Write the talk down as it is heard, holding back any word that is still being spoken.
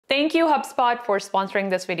Thank you, HubSpot, for sponsoring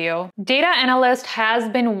this video. Data analyst has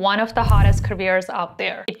been one of the hottest careers out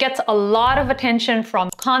there. It gets a lot of attention from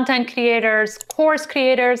content creators, course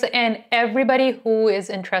creators, and everybody who is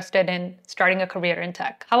interested in starting a career in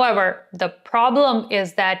tech. However, the problem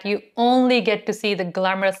is that you only get to see the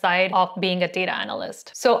glamorous side of being a data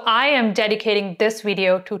analyst. So I am dedicating this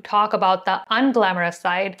video to talk about the unglamorous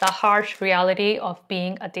side, the harsh reality of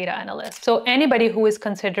being a data analyst. So anybody who is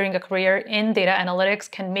considering a career in data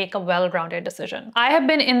analytics can make a well-rounded decision. I have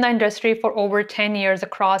been in the industry for over 10 years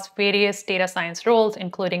across various data science roles,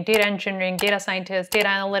 including data engineering, data scientist, data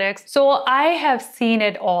analytics. So I have seen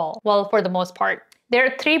it all, well, for the most part. There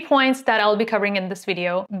are 3 points that I'll be covering in this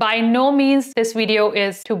video. By no means this video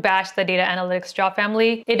is to bash the data analytics job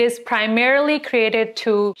family. It is primarily created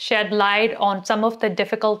to shed light on some of the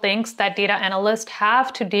difficult things that data analysts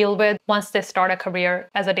have to deal with once they start a career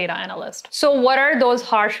as a data analyst. So what are those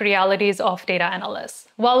harsh realities of data analysts?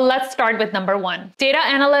 Well, let's start with number 1. Data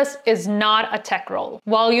analyst is not a tech role.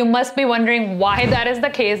 Well, you must be wondering why that is the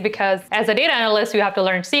case, because as a data analyst, you have to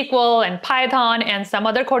learn SQL and Python and some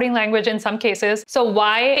other coding language in some cases. So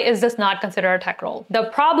why is this not considered a tech role? The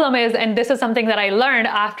problem is, and this is something that I learned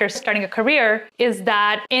after starting a career, is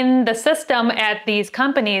that in the system at these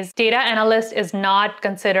companies, data analyst is not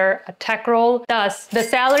considered a tech role. Thus, the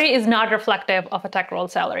salary is not reflective of a tech role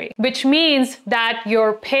salary, which means that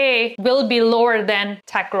your pay will be lower than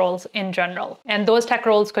tech roles in general. And those tech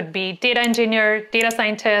roles could be data engineer, data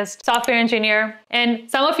scientist, software engineer.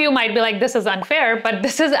 And some of you might be like, this is unfair, but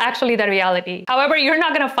this is actually the reality. However, you're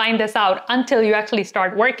not going to find this out until you actually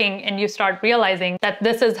start working and you start realizing that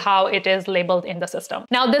this is how it is labeled in the system.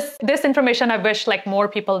 Now, this information, I wish like more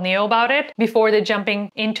people knew about it before they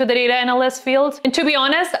jumping into the data analyst field. And to be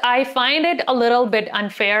honest, I find it a little bit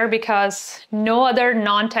unfair because no other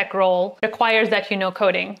non-tech role requires that you know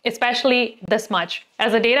coding, especially this much.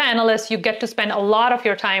 As a data analyst, you get to spend a lot of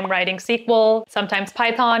your time writing SQL, sometimes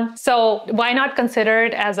Python. So why not consider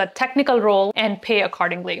it as a technical role and pay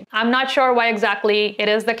accordingly? I'm not sure why exactly it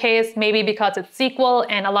is the case. Maybe because it's SQL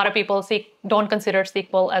and a lot of people don't consider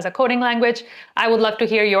SQL as a coding language. I would love to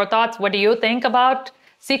hear your thoughts. What do you think about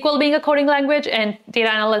SQL being a coding language and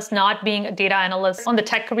data analyst not being a data analyst on the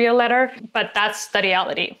tech career ladder? But that's the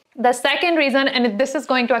reality. The second reason, and this is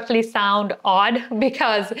going to actually sound odd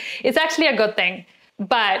because it's actually a good thing,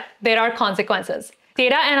 but there are consequences.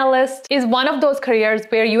 Data analyst is one of those careers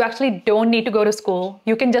where you actually don't need to go to school.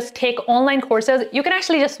 You can just take online courses. You can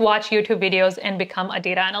actually just watch YouTube videos and become a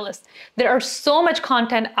data analyst. There are so much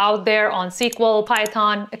content out there on SQL,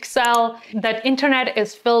 Python, Excel. That internet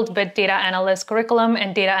is filled with data analyst curriculum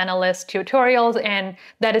and data analyst tutorials, and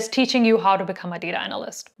that is teaching you how to become a data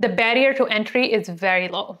analyst. The barrier to entry is very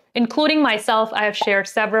low. Including myself, I have shared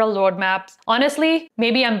several roadmaps. Honestly,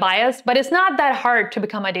 maybe I'm biased, but it's not that hard to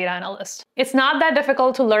become a data analyst. It's not that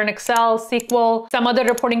difficult to learn Excel, SQL, some other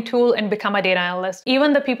reporting tool and become a data analyst.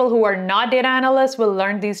 Even the people who are not data analysts will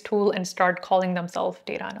learn these tools and start calling themselves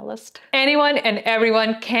data analyst. Anyone and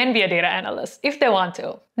everyone can be a data analyst if they want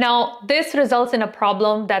to. Now, this results in a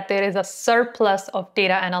problem that there is a surplus of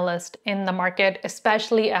data analysts in the market,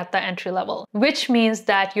 especially at the entry level, which means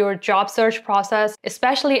that your job search process,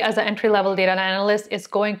 especially as an entry-level data analyst, is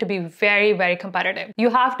going to be very, very competitive. You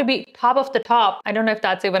have to be top of the top. I don't know if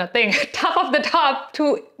that's even a thing, top of the top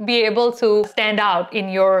to be able to stand out in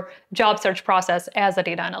your job search process as a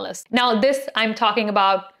data analyst. Now, this I'm talking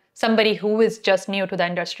about somebody who is just new to the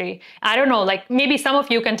industry. I don't know, like maybe some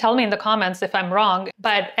of you can tell me in the comments if I'm wrong,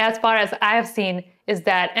 but as far as I have seen, is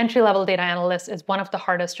that entry-level data analyst is one of the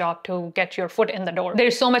hardest jobs to get your foot in the door.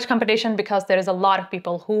 There's so much competition because there is a lot of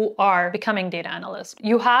people who are becoming data analysts.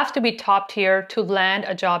 You have to be top tier to land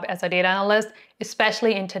a job as a data analyst,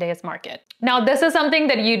 especially in today's market. Now, this is something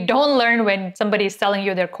that you don't learn when somebody's selling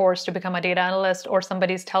you their course to become a data analyst or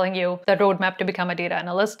somebody's telling you the roadmap to become a data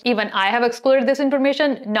analyst. Even I have excluded this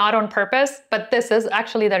information, not on purpose, but this is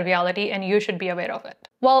actually the reality and you should be aware of it.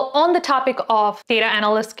 Well, on the topic of data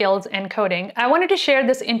analyst skills and coding, I wanted to share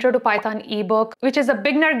this Intro to Python ebook, which is a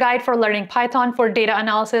beginner guide for learning Python for data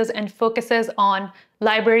analysis and focuses on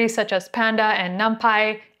libraries such as Panda and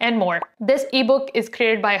NumPy and more. This ebook is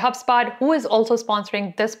created by HubSpot, who is also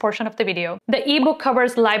sponsoring this portion of the video. The ebook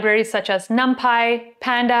covers libraries such as NumPy,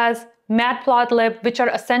 Pandas, Matplotlib, which are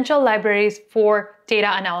essential libraries for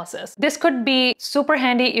data analysis. This could be super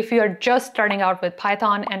handy if you are just starting out with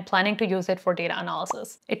Python and planning to use it for data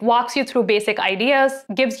analysis. It walks you through basic ideas,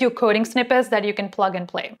 gives you coding snippets that you can plug and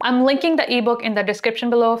play. I'm linking the ebook in the description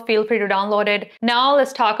below. Feel free to download it. Now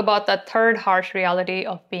let's talk about the third harsh reality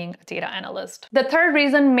of being a data analyst. The third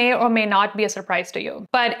reason may or may not be a surprise to you,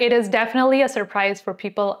 but it is definitely a surprise for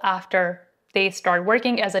people after they start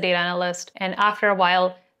working as a data analyst, and after a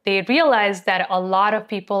while, they realize that a lot of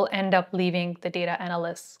people end up leaving the data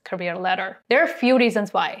analyst career ladder. There are a few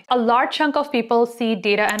reasons why. A large chunk of people see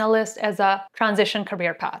data analyst as a transition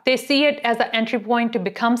career path. They see it as an entry point to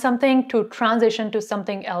become something, to transition to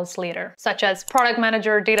something else later, such as product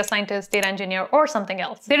manager, data scientist, data engineer, or something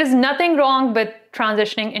else. There is nothing wrong with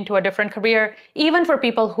transitioning into a different career. Even for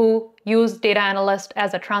people who use data analyst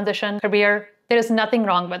as a transition career, there is nothing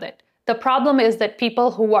wrong with it. The problem is that people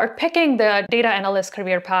who are picking the data analyst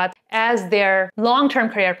career path as their long-term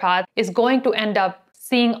career path is going to end up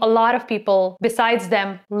seeing a lot of people besides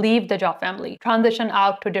them leave the job family, transition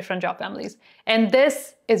out to different job families. And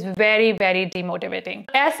this is very, very demotivating.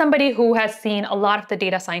 As somebody who has seen a lot of the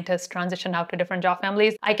data scientists transition out to different job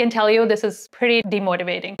families, I can tell you this is pretty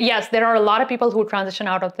demotivating. Yes, there are a lot of people who transition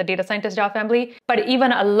out of the data scientist job family, but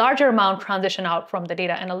even a larger amount transition out from the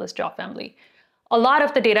data analyst job family. A lot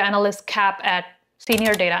of the data analysts cap at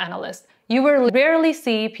senior data analysts. You will rarely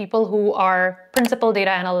see people who are principal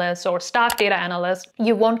data analysts or staff data analysts.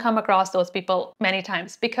 You won't come across those people many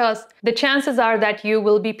times because the chances are that you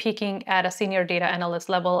will be peaking at a senior data analyst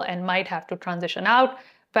level and might have to transition out,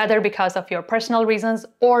 whether because of your personal reasons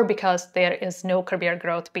or because there is no career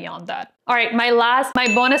growth beyond that. All right,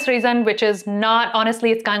 my bonus reason, which is not,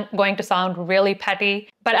 honestly, it's going to sound really petty,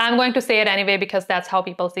 but I'm going to say it anyway because that's how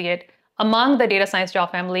people see it. Among the data science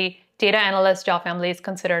job family, data analyst job family is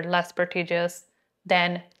considered less prestigious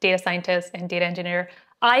than data scientist and data engineer.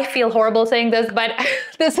 I feel horrible saying this, but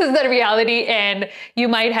this is the reality, and you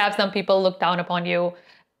might have some people look down upon you.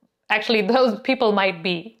 Actually, those people might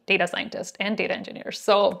be data scientists and data engineers.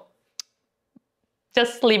 So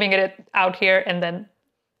just leaving it out here, and then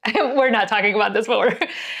we're not talking about this more.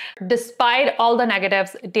 Despite all the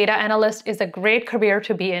negatives, data analyst is a great career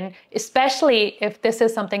to be in, especially if this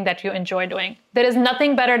is something that you enjoy doing. There is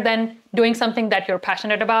nothing better than doing something that you're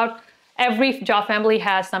passionate about. Every job family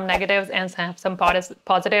has some negatives and some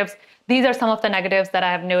positives. These are some of the negatives that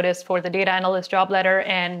I have noticed for the data analyst job ladder,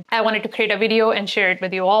 and I wanted to create a video and share it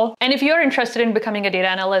with you all. And if you're interested in becoming a data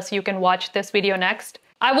analyst, you can watch this video next.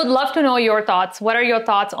 I would love to know your thoughts. What are your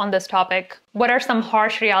thoughts on this topic? What are some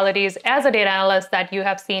harsh realities as a data analyst that you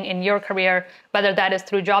have seen in your career, whether that is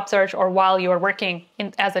through job search or while you're working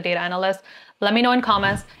as a data analyst? Let me know in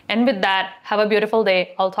comments. And with that, have a beautiful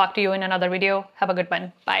day. I'll talk to you in another video. Have a good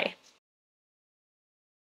one. Bye.